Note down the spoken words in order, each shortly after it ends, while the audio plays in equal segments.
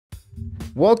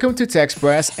Welcome to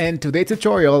TechExpress, and today's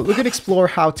tutorial we're going to explore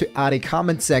how to add a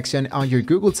comment section on your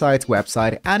Google Sites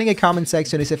website. Adding a comment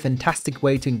section is a fantastic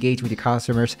way to engage with your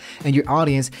customers and your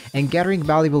audience and gathering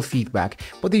valuable feedback.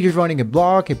 Whether you're running a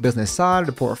blog, a business site, or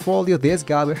a portfolio, this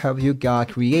guide will help you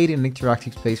create an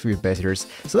interactive space for your visitors.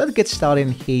 So let's get started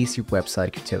and enhance your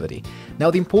website creativity. Now,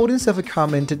 the importance of a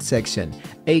commented section.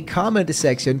 A commented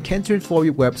section can transform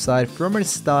your website from a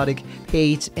static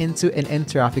page into an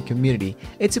interactive community.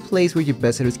 It's a place where your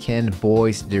visitors can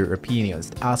voice their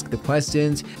opinions, ask the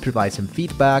questions, provide some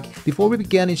feedback. Before we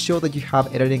begin, ensure that you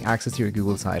have editing access to your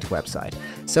Google Sites website.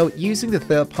 So using the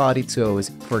third-party tools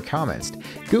for comments.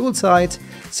 Google Sites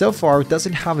so far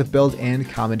doesn't have a built-in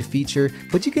comment feature,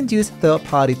 but you can use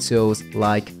third-party tools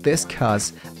like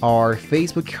Disqus or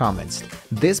Facebook Comments.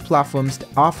 This platform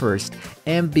offers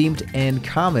embedded and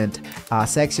comment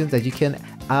sections that you can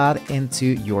add into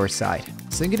your site.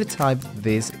 So I'm going to type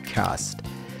Disqus.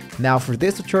 Now for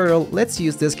this tutorial, let's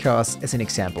use Disqus as an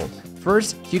example.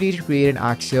 First, you need to create an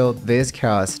actual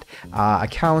Disqus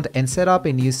account and set up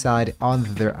a new site on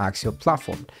their actual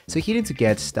platform. So you need to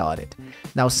get started.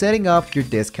 Now setting up your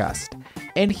Disqus.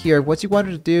 And here, what you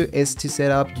wanted to do is to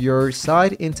set up your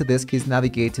site into Disqus,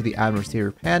 navigate to the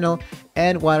administrator panel,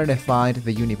 and wanted to find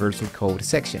the universal code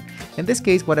section. In this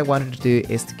case, what I wanted to do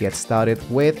is to get started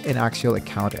with an actual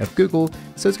account of Google,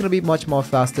 so it's going to be much more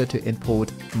faster to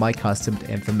input my custom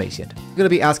information. I'm going to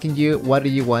be asking you, what do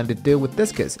you want to do with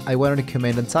Disqus? I wanted to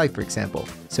comment on site, for example.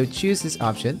 So choose this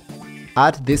option,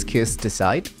 add Disqus to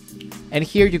site, and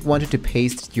here you wanted to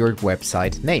paste your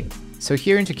website name. So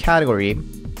here into category,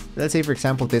 let's say for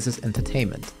example this is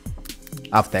entertainment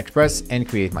of TechExpress, and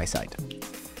create my site.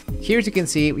 Here as you can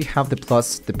see, we have the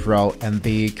plus, the pro, and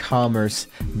the commerce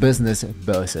business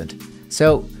button.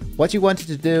 So what you wanted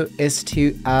to do is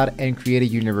to add and create a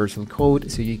universal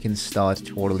code so you can start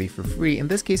totally for free. In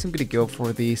this case, I'm going to go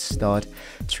for the start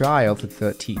trial for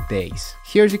 30 days.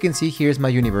 Here as you can see, here's my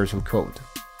universal code.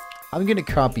 I'm going to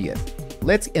copy it.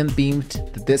 Let's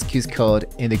embed the Disqus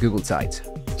code in the Google Sites.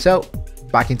 So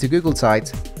back into Google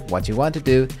Sites, what you want to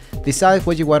do, decide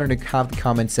what you want to have the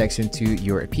comment section to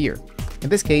your appear. In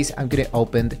this case, I'm going to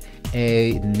open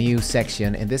a new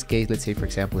section. In this case, let's say for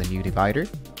example a new divider,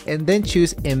 and then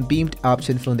choose embedded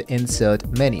option from the insert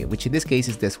menu, which in this case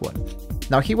is this one.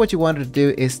 Now here what you want to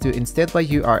do is to, instead by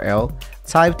URL,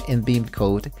 type embedded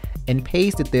code and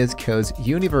paste the Disqus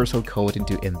universal code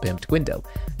into embedded window.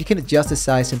 You can adjust the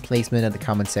size and placement of the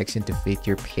comment section to fit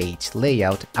your page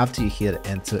layout after you hit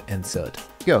enter insert.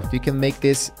 Go. You can make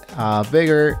this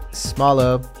bigger,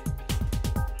 smaller,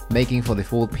 making for the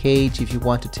full page if you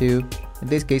wanted to. In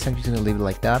this case, I'm just going to leave it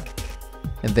like that.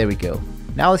 And there we go.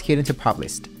 Now let's get into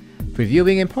published.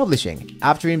 Previewing and publishing.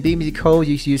 After embedding the code,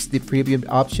 you use the preview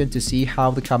option to see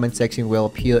how the comment section will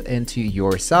appear into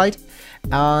your site,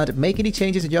 and make any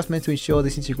changes, adjustments to ensure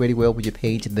this integrates well with your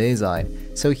page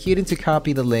design. So hit into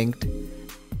copy the link,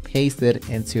 paste it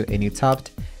into a new tab,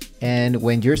 and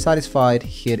when you're satisfied,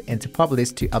 hit into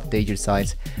publish to update your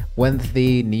sites when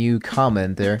the new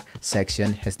commenter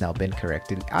section has now been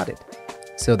correctly added.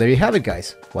 So there you have it,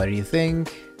 guys. What do you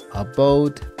think?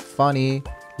 About, funny,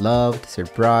 loved,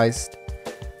 surprised?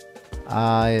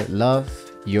 I love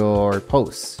your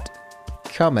post.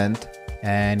 Comment,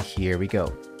 and here we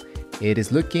go. It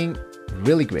is looking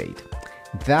really great.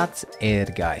 That's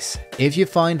it, guys. If you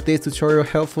find this tutorial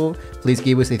helpful, please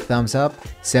give us a thumbs up,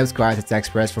 subscribe to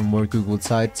TechExpress for more Google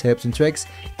site tips and tricks.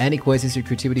 Any questions or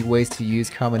creativity ways to use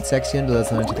comment section, let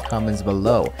us know in the comments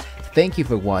below. Thank you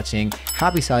for watching.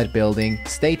 Happy site building.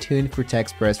 Stay tuned for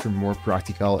TechExpress for more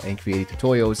practical and creative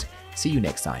tutorials. See you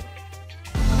next time.